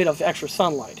quite a bit of extra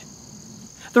sunlight.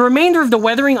 The remainder of the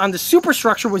weathering on the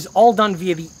superstructure was all done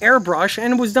via the airbrush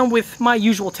and was done with my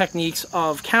usual techniques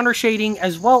of counter shading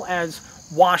as well as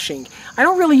washing. I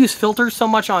don't really use filters so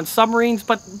much on submarines,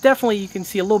 but definitely you can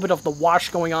see a little bit of the wash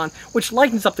going on, which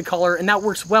lightens up the color, and that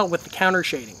works well with the counter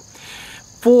shading.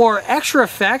 For extra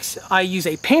effects, I use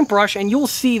a paintbrush, and you'll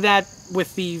see that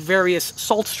with the various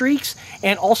salt streaks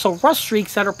and also rust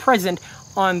streaks that are present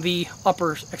on the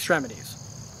upper extremities.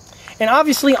 And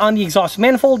obviously on the exhaust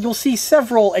manifold, you'll see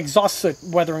several exhaust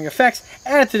weathering effects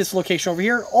added to this location over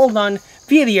here, all done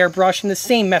via the airbrush in the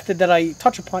same method that I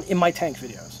touch upon in my tank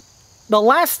videos. The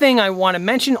last thing I want to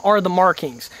mention are the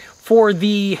markings. For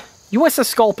the USS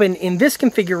Sculpin in this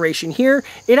configuration here,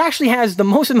 it actually has the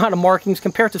most amount of markings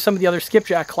compared to some of the other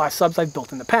Skipjack class subs I've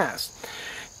built in the past.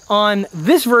 On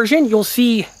this version, you'll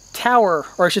see tower,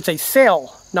 or I should say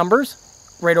sail numbers,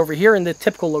 right over here in the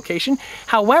typical location.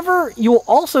 However, you'll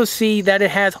also see that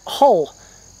it has hull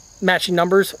matching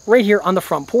numbers right here on the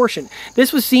front portion.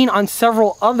 This was seen on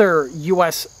several other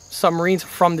US submarines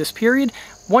from this period.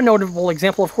 One notable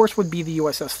example, of course, would be the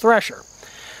USS Thresher.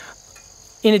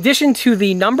 In addition to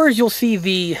the numbers, you'll see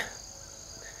the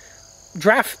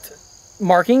draft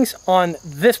markings on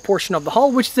this portion of the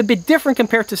hull, which is a bit different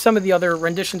compared to some of the other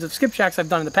renditions of skipjacks I've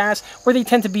done in the past, where they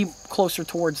tend to be closer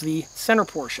towards the center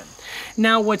portion.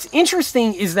 Now, what's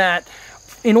interesting is that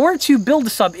in order to build a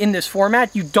sub in this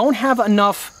format, you don't have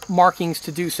enough markings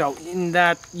to do so, in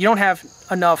that you don't have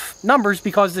enough numbers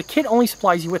because the kit only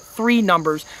supplies you with 3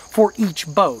 numbers for each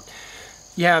boat.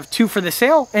 You have 2 for the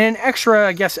sail and an extra,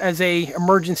 I guess, as a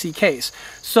emergency case.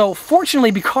 So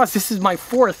fortunately, because this is my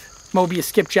 4th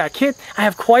Moebius Skipjack kit, I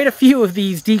have quite a few of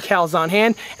these decals on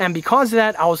hand, and because of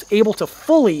that, I was able to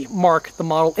fully mark the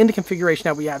model in the configuration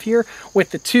that we have here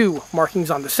with the 2 markings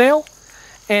on the sail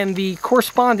and the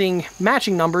corresponding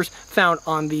matching numbers found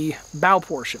on the bow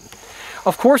portion.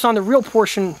 Of course, on the real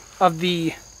portion of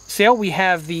the sail, we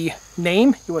have the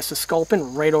name, USS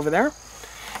Sculpin, right over there.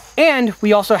 And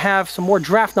we also have some more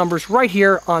draft numbers right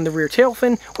here on the rear tail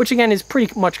fin, which again is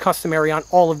pretty much customary on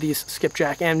all of these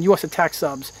skipjack and US attack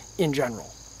subs in general.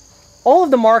 All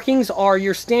of the markings are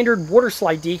your standard water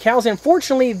slide decals, and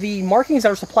fortunately the markings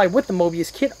that are supplied with the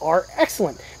Moebius kit are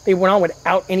excellent. They went on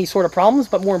without any sort of problems,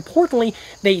 but more importantly,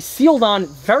 they sealed on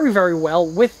very, very well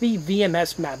with the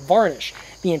VMS matte varnish.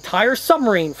 The entire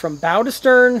submarine, from bow to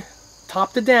stern,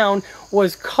 top to down,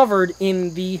 was covered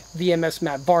in the VMS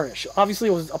matte varnish. Obviously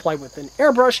it was applied with an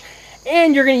airbrush,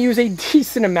 and you're going to use a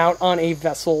decent amount on a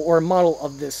vessel or a model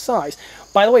of this size.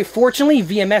 By the way, fortunately,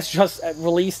 VMS just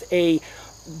released a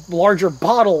larger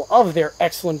bottle of their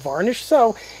excellent varnish,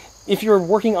 so if you're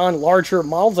working on larger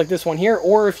models like this one here,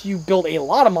 or if you build a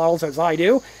lot of models as I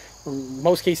do, in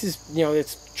most cases, you know,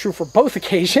 it's true for both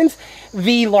occasions,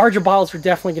 the larger bottles are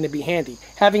definitely going to be handy.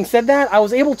 Having said that, I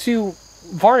was able to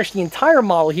varnish the entire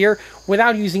model here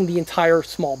without using the entire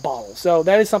small bottle. So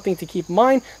that is something to keep in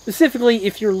mind, specifically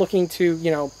if you're looking to, you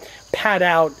know, pad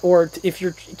out, or if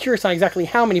you're curious on exactly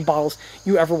how many bottles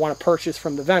you ever want to purchase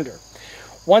from the vendor.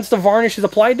 Once the varnish is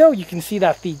applied though, you can see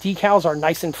that the decals are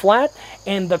nice and flat,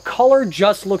 and the color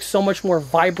just looks so much more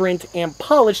vibrant and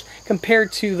polished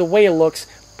compared to the way it looks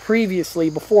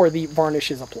previously before the varnish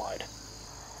is applied.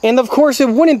 And of course, it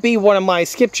wouldn't be one of my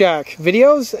skipjack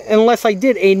videos unless I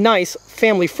did a nice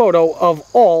family photo of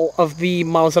all of the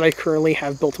models that I currently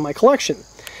have built in my collection.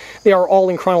 They are all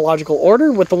in chronological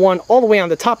order, with the one all the way on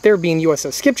the top there being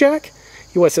USS Skipjack,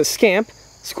 USS Scamp,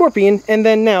 Scorpion, and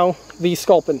then now the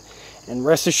Sculpin. And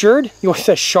rest assured,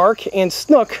 USS Shark and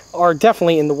Snook are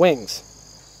definitely in the wings.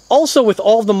 Also, with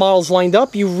all of the models lined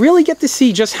up, you really get to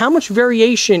see just how much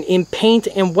variation in paint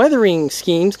and weathering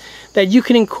schemes that you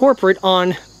can incorporate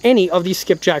on any of these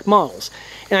skipjack models.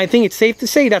 And I think it's safe to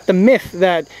say that the myth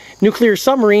that nuclear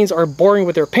submarines are boring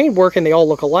with their paintwork and they all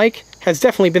look alike has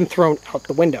definitely been thrown out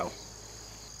the window.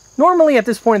 Normally at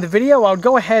this point in the video, I would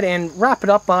go ahead and wrap it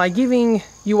up by giving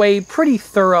you a pretty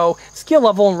thorough skill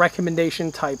level and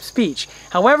recommendation type speech.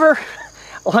 However,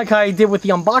 like I did with the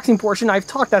unboxing portion, I've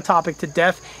talked that topic to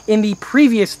death in the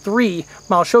previous 3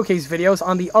 model showcase videos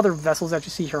on the other vessels that you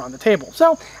see here on the table.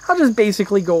 So I'll just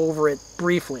basically go over it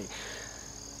briefly.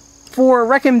 For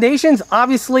recommendations,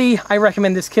 obviously I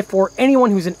recommend this kit for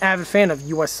anyone who's an avid fan of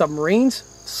US submarines,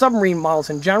 submarine models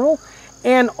in general,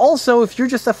 and also if you're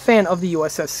just a fan of the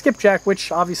USS Skipjack,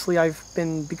 which obviously I've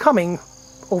been becoming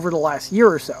over the last year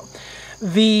or so.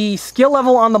 The skill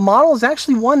level on the model is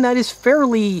actually one that is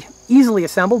fairly easily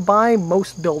assembled by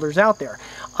most builders out there.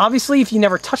 Obviously, if you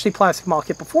never touched a plastic model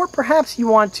kit before, perhaps you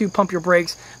want to pump your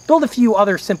brakes, build a few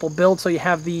other simple builds so you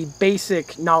have the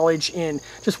basic knowledge in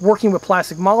just working with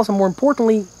plastic models, and more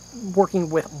importantly, working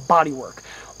with bodywork.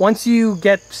 Once you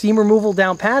get seam removal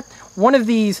down pat, one of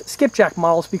these skipjack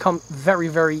models become very,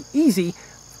 very easy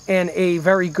and a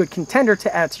very good contender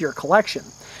to add to your collection.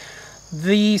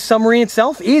 The submarine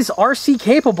itself is RC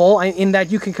capable in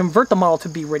that you can convert the model to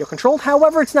be radio controlled.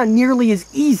 However, it's not nearly as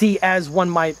easy as one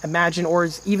might imagine, or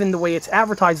as even the way it's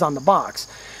advertised on the box.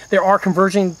 There are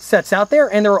conversion sets out there,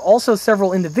 and there are also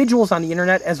several individuals on the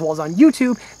internet as well as on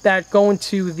YouTube that go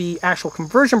into the actual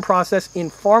conversion process in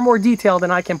far more detail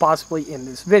than I can possibly in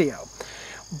this video.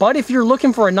 But if you're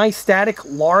looking for a nice static,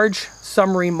 large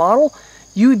submarine model,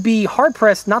 you'd be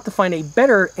hard-pressed not to find a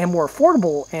better and more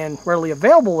affordable and readily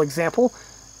available example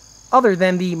other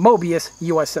than the Moebius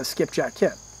USS Skipjack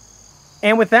kit.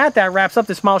 And with that, that wraps up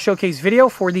this model showcase video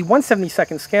for the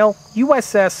 1/72nd scale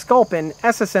USS Sculpin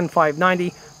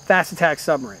SSN-590 Fast Attack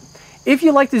Submarine. If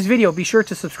you like this video, be sure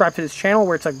to subscribe to this channel,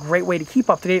 where it's a great way to keep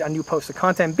up to date on new posted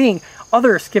content, being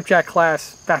other Skipjack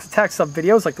class Fast Attack sub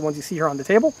videos like the ones you see here on the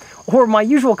table, or my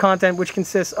usual content, which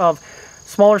consists of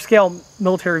smaller scale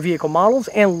military vehicle models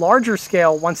and larger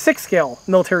scale 1/6 scale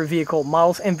military vehicle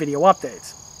models and video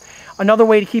updates. Another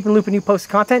way to keep in loop of new posted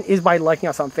content is by liking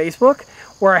us on Facebook,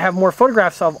 where I have more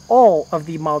photographs of all of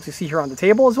the models you see here on the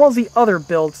table, as well as the other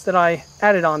builds that I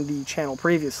added on the channel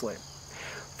previously.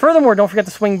 Furthermore, don't forget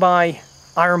to swing by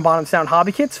Iron Bottom Sound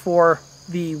Hobby Kits for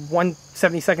the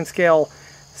 1/72nd scale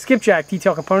skipjack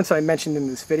detail components that I mentioned in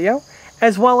this video,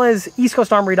 as well as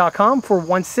eastcoastarmory.com for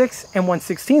 1/6 and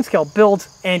 1/16 scale builds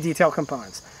and detail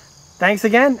components. Thanks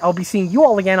again. I'll be seeing you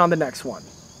all again on the next one.